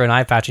 eventually threw an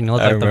eye patch and he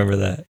looked I like remember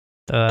that.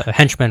 the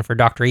henchman for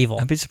Dr. Evil.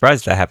 I'd be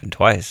surprised if that happened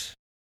twice.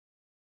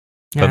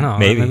 Yeah, I but know.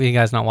 maybe. Maybe the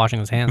guy's not washing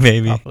his hands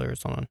Maybe. properly or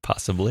something.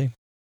 Possibly.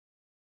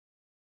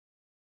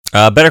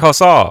 Better Call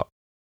Saul.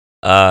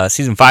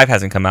 Season 5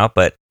 hasn't come out,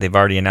 but they've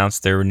already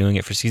announced they're renewing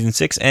it for season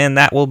 6, and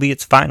that will be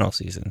its final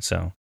season.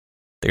 So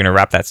they're going to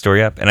wrap that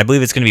story up. And I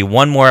believe it's going to be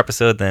one more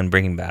episode than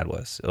Breaking Bad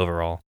was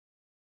overall.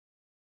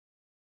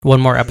 One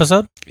more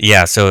episode?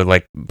 Yeah, so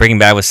like Breaking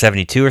Bad was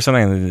 72 or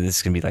something, and this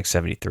is going to be like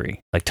 73,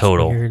 like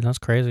total. Weird. That's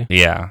crazy.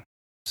 Yeah.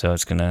 So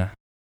it's going to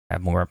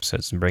have more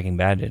episodes than Breaking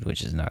Bad did,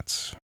 which is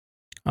nuts.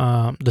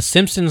 The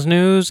Simpsons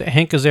news: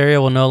 Hank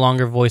Azaria will no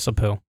longer voice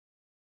Apu.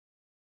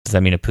 Does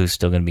that mean Apu's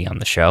still going to be on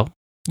the show?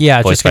 Yeah,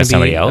 it's Voiced just by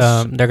going to be. somebody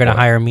else? They're going to Or-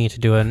 hire me to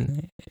do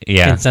an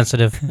Yeah.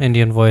 insensitive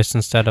Indian voice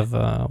instead of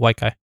white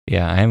guy.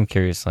 Yeah, I am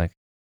curious, like,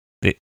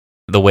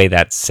 the way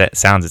that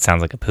sounds, it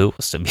sounds like Apu will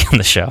still be on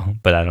the show,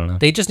 but I don't know.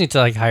 They just need to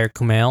like hire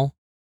Kumail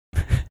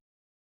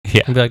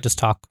Yeah. and be like, just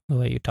talk the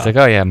way you It's talk. like,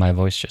 oh yeah, my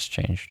voice just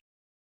changed.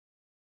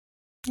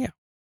 It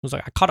was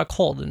like I caught a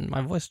cold and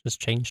my voice just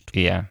changed.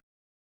 Yeah.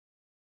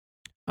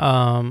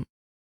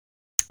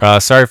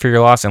 Sorry for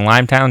your loss in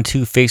Limetown.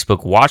 2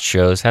 Facebook watch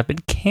shows have been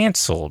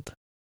canceled.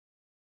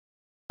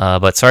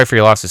 But Sorry for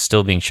Your Loss is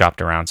still being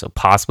shopped around, so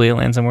possibly it'll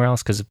land somewhere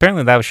else, because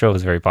apparently that show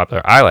was very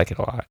popular. I like it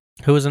a lot.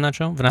 Who was in that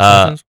show? Vanessa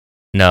Hudgens?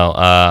 No,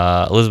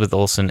 Elizabeth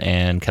Olsen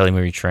and Kelly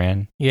Marie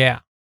Tran. Yeah.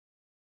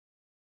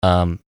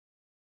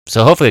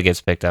 So hopefully it gets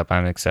picked up.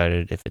 I'm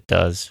excited if it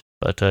does.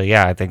 But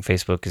yeah, I think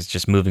Facebook is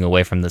just moving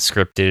away from the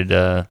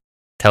scripted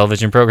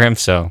television program,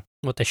 so...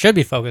 What they should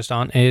be focused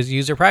on is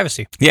user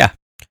privacy. Yeah.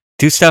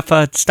 Do stuff,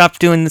 stop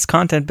doing this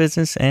content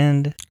business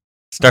and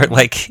start,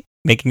 like,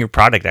 making your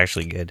product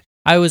actually good.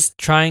 I've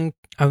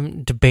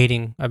been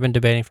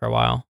debating for a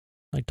while,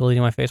 like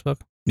deleting my Facebook.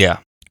 Yeah.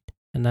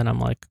 And then I'm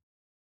like,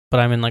 but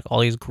I'm in like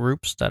all these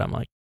groups that I'm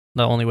like,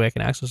 the only way I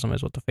can access them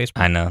is with the Facebook.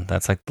 I know.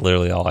 That's like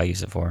literally all I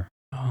use it for.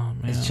 Oh,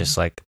 man. It's just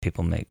like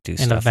people do and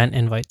stuff. event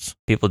invites.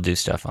 People do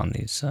stuff on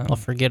these. So. They'll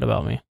forget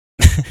about me.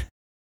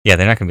 Yeah,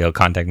 they're not going to be able to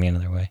contact me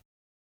another way.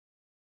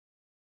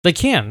 They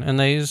can, and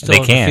they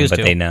still can, refuse but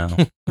to. they know.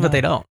 But they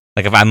don't.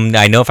 Like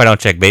I know if I don't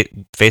check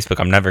Facebook,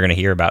 I'm never going to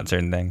hear about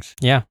certain things.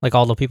 Yeah, like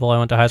all the people I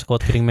went to high school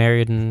with getting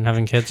married and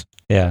having kids.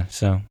 Yeah,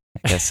 so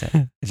I guess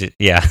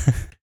yeah.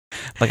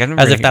 Like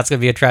As if that's going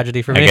to be a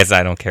tragedy for me. I guess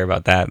I don't care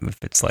about that if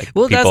it's like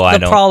well, people I the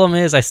don't. problem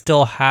is I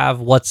still have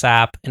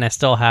WhatsApp and I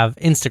still have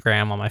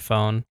Instagram on my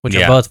phone, which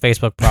Yeah. are both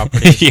Facebook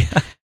properties.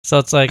 Yeah. So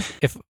it's like,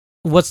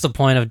 what's the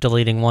point of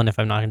deleting one if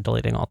I'm not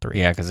deleting all three?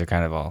 Yeah, because they're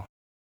kind of all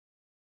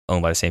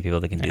owned by the same people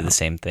that can do the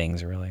same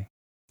things, really.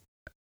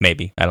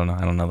 Maybe. I don't know.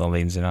 I don't know the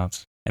ins and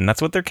outs. And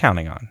that's what they're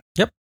counting on.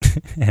 Yep.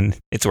 And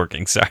it's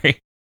working. Sorry.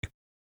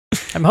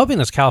 I'm hoping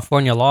this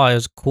California law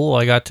is cool.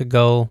 I got to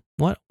go,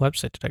 what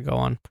website did I go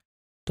on?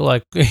 They're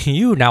like,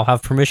 you now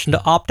have permission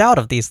to opt out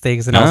of these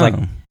things. And I was like,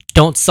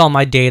 don't sell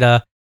my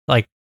data.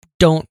 Like,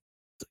 don't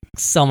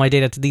sell my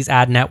data to these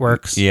ad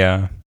networks.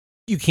 Yeah.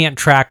 You can't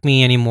track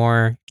me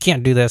anymore.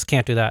 Can't do this,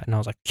 can't do that. And I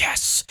was like,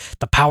 yes,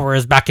 the power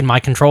is back in my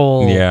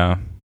control. Yeah.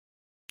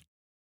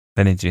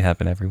 That needs to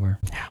happen everywhere.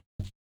 Yeah.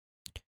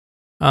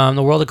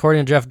 The World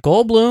According to Jeff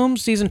Goldblum,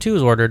 season 2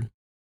 is ordered.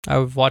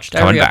 I've watched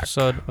every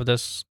episode of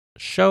this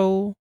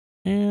show,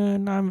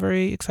 and I'm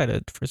very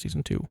excited for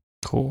season 2.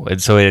 Cool.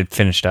 So it had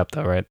finished up,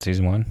 though, right?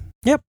 Season 1?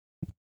 Yep.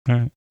 All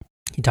right.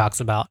 He talks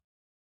about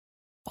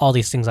all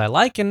these things I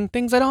like and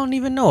things I don't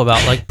even know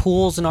about, like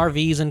pools and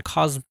RVs and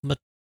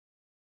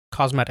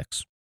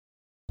cosmetics.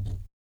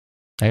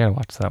 I gotta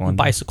watch that one.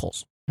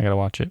 Bicycles. I gotta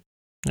watch it.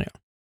 Yeah.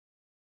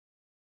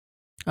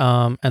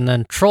 And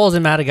then Trolls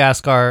in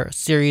Madagascar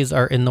series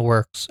are in the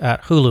works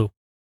at Hulu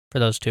for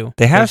those two.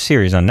 They have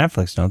series on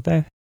Netflix, don't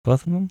they?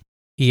 Both of them?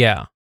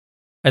 Yeah.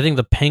 I think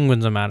the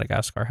Penguins of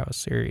Madagascar have a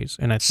series,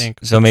 and I think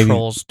so maybe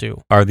Trolls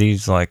do. Are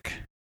these like...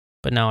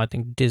 But now I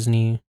think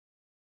Disney...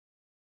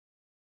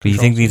 Do you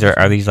think these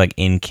are these like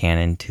in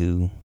canon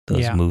to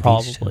those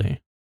movies?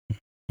 Probably.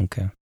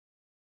 Okay.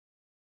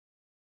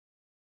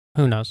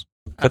 Who knows?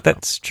 But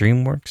that's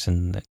DreamWorks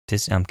and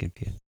Disney. I'm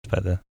confused by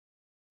the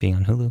being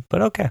on Hulu,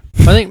 but okay.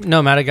 I think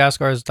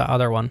Madagascar is the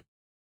other one.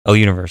 Oh,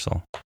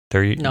 Universal.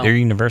 They're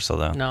Universal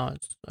though. No,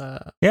 it's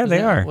yeah,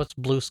 they are. What's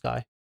Blue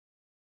Sky?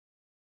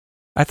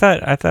 I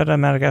thought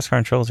Madagascar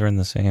and Trolls are in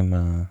the same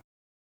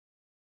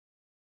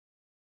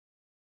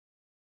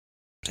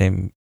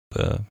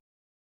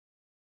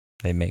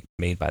they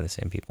made by the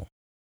same people.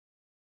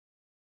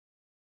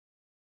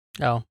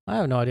 Oh, I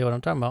have no idea what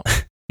I'm talking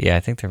about. Yeah, I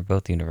think they're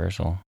both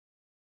Universal.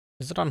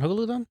 Is it on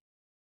Hulu then?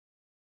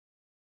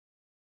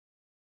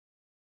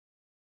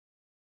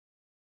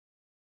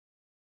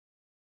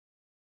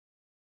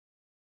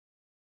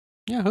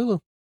 Yeah, Hulu.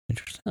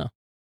 Interesting. Oh.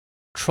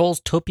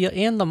 Trolls Topia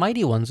and the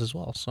Mighty Ones as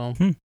well. So.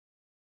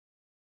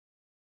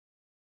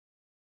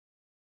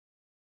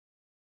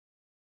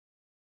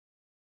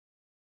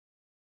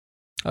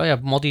 Oh yeah,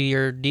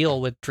 multi-year deal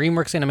with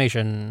DreamWorks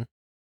Animation.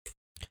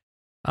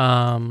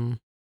 Yeah,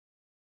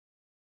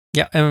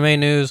 MMA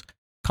news.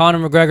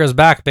 Conor McGregor's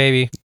back,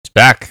 baby. He's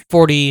back.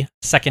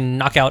 40-second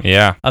knockout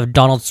of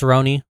Donald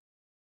Cerrone.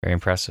 Very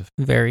impressive.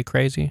 Very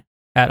crazy.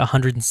 At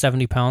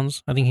 170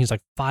 pounds. I think he's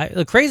like 5.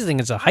 The crazy thing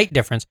is the height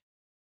difference.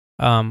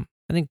 I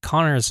think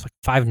Conor is like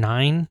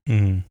 5'9".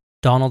 Mm-hmm.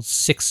 Donald's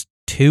 6'2".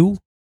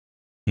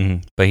 Mm-hmm.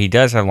 But he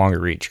does have longer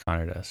reach,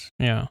 Conor does.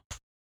 Yeah.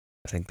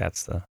 I think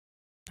that's the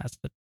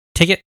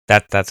ticket.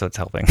 That's what's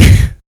helping.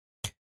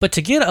 But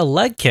to get a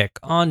leg kick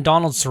on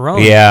Donald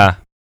Cerrone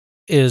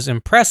is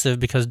impressive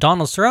because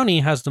Donald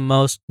Cerrone has the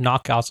most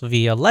knockouts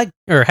via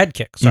head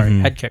kick.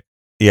 Head kick.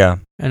 Yeah.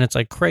 And it's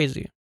like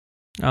crazy.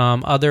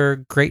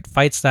 Other great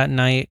fights that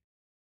night.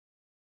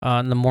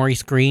 The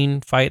Maurice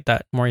Green fight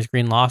that Maurice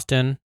Green lost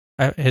in.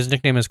 His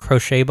nickname is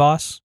Crochet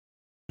Boss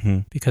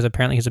because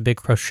apparently he's a big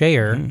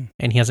crocheter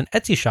and he has an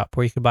Etsy shop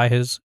where you could buy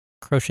his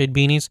crocheted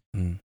beanies.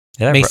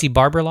 Yeah, Macy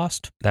Barber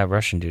lost. That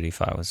Russian dude he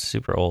fought was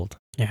super old.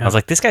 Yeah. I was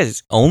like, this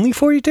guy's only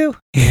 42?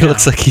 He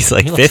looks like he's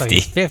like 50. Looks like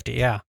he's 50,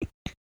 yeah.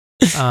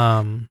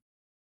 But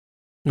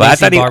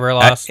Macy Barber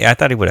lost. I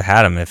thought he would have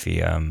had him if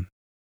he I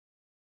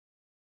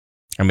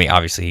mean,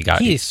 obviously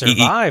he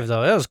survived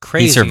though. That was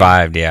crazy. He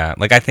survived, yeah.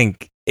 Like I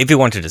think if he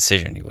wanted a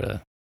decision, he would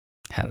have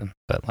had him.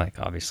 But like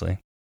obviously,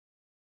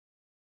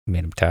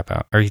 made him tap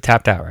out. Or he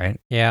tapped out, right?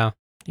 Yeah.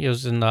 He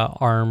was in the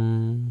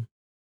arm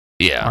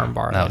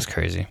bar. That was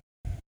crazy.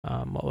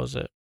 What was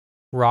it?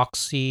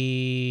 Roxy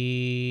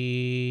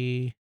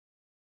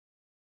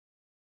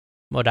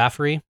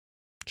Modafferi.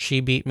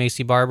 She beat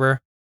Macy Barber.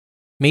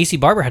 Macy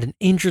Barber had an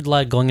injured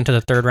leg going into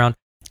the third round,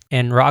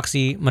 and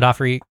Roxy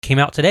Modafferi came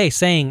out today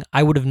saying,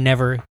 I would have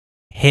never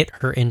hit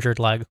her injured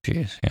leg.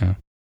 Jeez, yeah.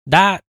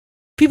 That,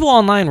 people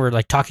online were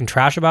like talking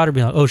trash about her,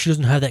 being like, oh, she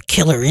doesn't have that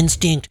killer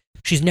instinct.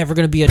 She's never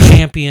going to be a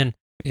champion.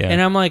 Yeah.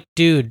 And I'm like,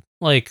 dude,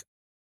 like,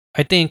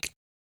 I think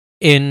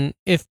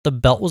if the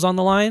belt was on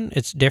the line,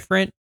 it's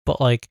different, but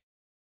like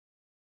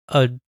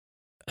a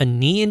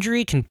knee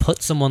injury can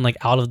put someone like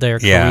out of their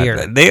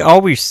career. They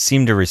always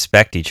seem to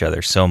respect each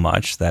other so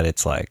much that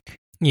it's like,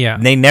 yeah,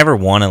 they never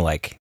want to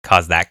like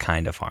cause that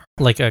kind of harm,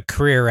 like a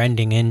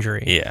career-ending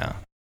injury. Yeah.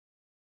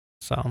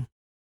 So,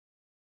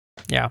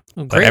 yeah,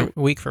 great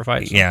week for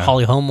fights. Yeah,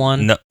 Holly Holm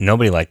won. No,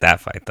 nobody liked that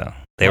fight though.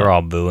 They were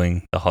all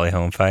booing the Holly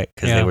Holm fight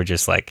because they were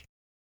just like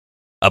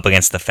up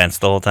against the fence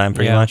the whole time,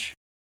 pretty much.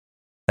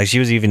 Like she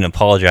was even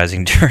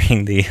apologizing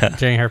during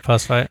her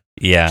post fight.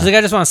 Yeah, she's like,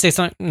 I just want to say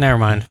something. Never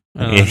mind.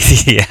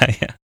 Yeah.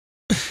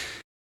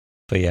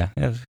 But yeah,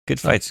 good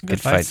fights. Good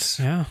fights.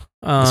 Yeah.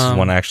 This is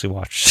one I actually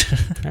watched.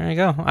 There you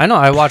go. I know.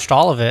 I watched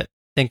all of it,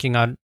 thinking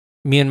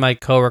me and my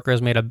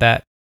coworkers made a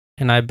bet,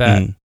 and I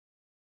bet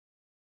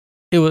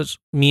it was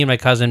me and my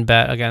cousin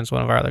bet against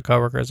one of our other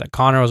coworkers that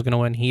Connor was going to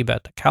win. He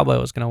bet the Cowboy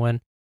was going to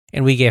win,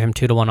 and we gave him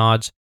 2-1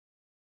 odds.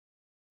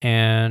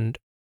 And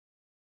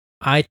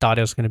I thought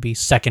it was going to be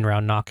second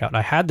round knockout.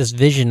 I had this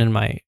vision in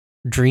my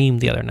dream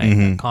the other night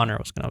that Connor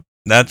was going to.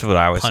 That's what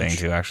I was saying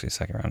too. Actually,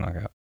 second round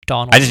knockout.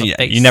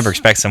 You never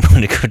expect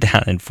someone to go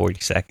down in 40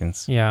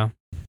 seconds. Yeah,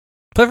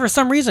 but for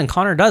some reason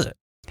Connor does it.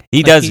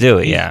 He does do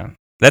it. Yeah,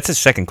 that's his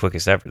second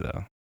quickest ever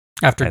though.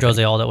 After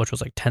Jose Aldo, which was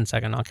like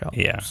 10-second knockout.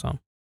 Yeah. So,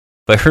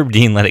 but Herb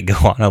Dean let it go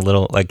on a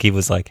little. Like he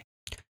was like,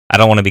 I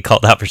don't want to be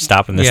called out for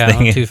stopping this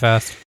thing too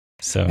fast.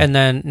 So and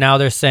then now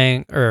they're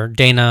saying, or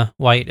Dana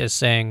White is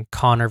saying,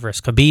 Connor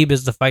versus Khabib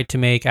is the fight to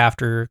make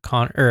after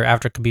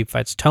Khabib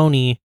fights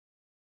Tony.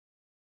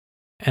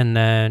 And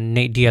then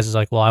Nate Diaz is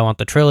like, well, I want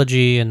the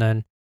trilogy. And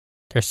then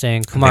they're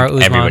saying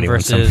Kamaru Usman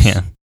versus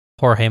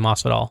Jorge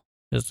Masvidal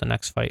is the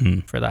next fight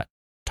for that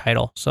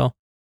title. So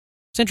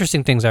it's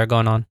interesting things that are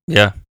going on.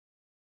 Yeah.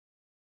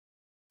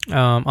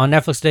 On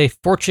Netflix today,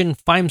 Fortune,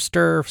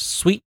 Feimster,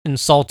 Sweet and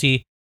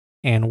Salty,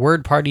 and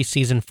Word Party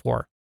Season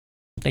 4.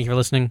 Thank you for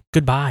listening.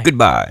 Goodbye.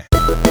 Goodbye.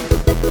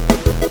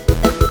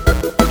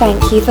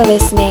 Thank you for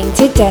listening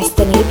to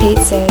Destiny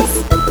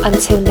Pizzas.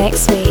 Until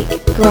next week,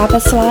 grab a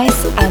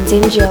slice and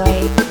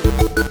enjoy.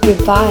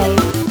 Goodbye.